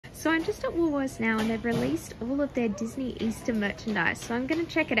So I'm just at Woolworths now and they've released all of their Disney Easter merchandise, so I'm going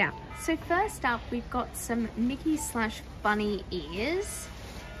to check it out. So first up, we've got some Mickey slash bunny ears.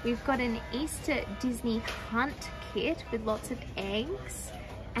 We've got an Easter Disney hunt kit with lots of eggs,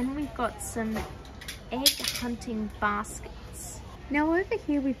 and we've got some egg hunting baskets. Now over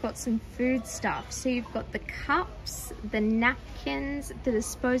here we've got some food stuff. So you've got the cups, the napkins, the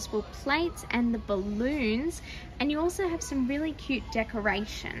disposable plates and the balloons, and you also have some really cute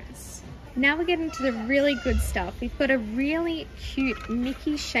decorations. Now we're getting to the really good stuff. We've got a really cute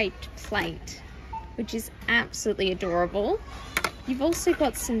Mickey shaped plate, which is absolutely adorable. You've also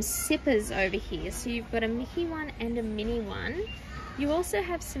got some sippers over here. So you've got a Mickey one and a Minnie one. You also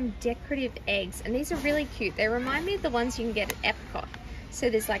have some decorative eggs, and these are really cute. They remind me of the ones you can get at Epcot. So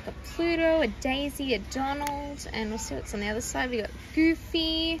there's like a Pluto, a Daisy, a Donald, and we'll see what's on the other side. We got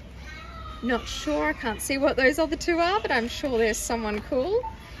Goofy. Not sure, I can't see what those other two are, but I'm sure there's someone cool.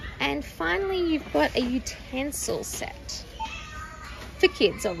 And finally, you've got a utensil set. For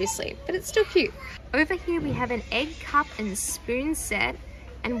kids, obviously, but it's still cute. Over here, we have an egg cup and spoon set,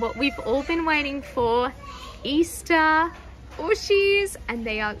 and what we've all been waiting for, Easter Ooshies, and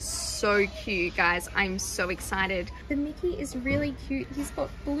they are so cute, guys. I'm so excited. The Mickey is really cute. He's got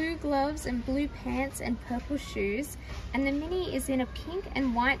blue gloves and blue pants and purple shoes, and the Minnie is in a pink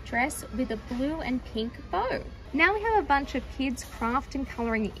and white dress with a blue and pink bow. Now we have a bunch of kids craft and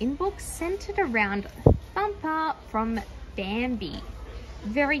coloring in books centered around Bumper from Bambi.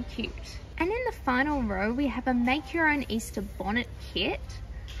 Very cute. And in the final row, we have a make your own Easter bonnet kit.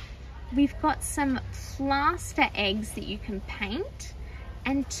 We've got some plaster eggs that you can paint,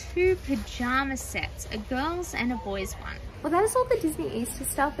 and 2 pajama sets, a girl's and a boy's one. Well, that is all the Disney Easter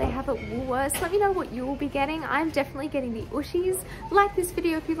stuff they have at Woolworths. Let me know what you will be getting. I'm definitely getting the Ooshies. Like this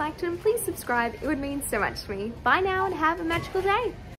video if you liked it, and please subscribe. It would mean so much to me. Bye now and have a magical day.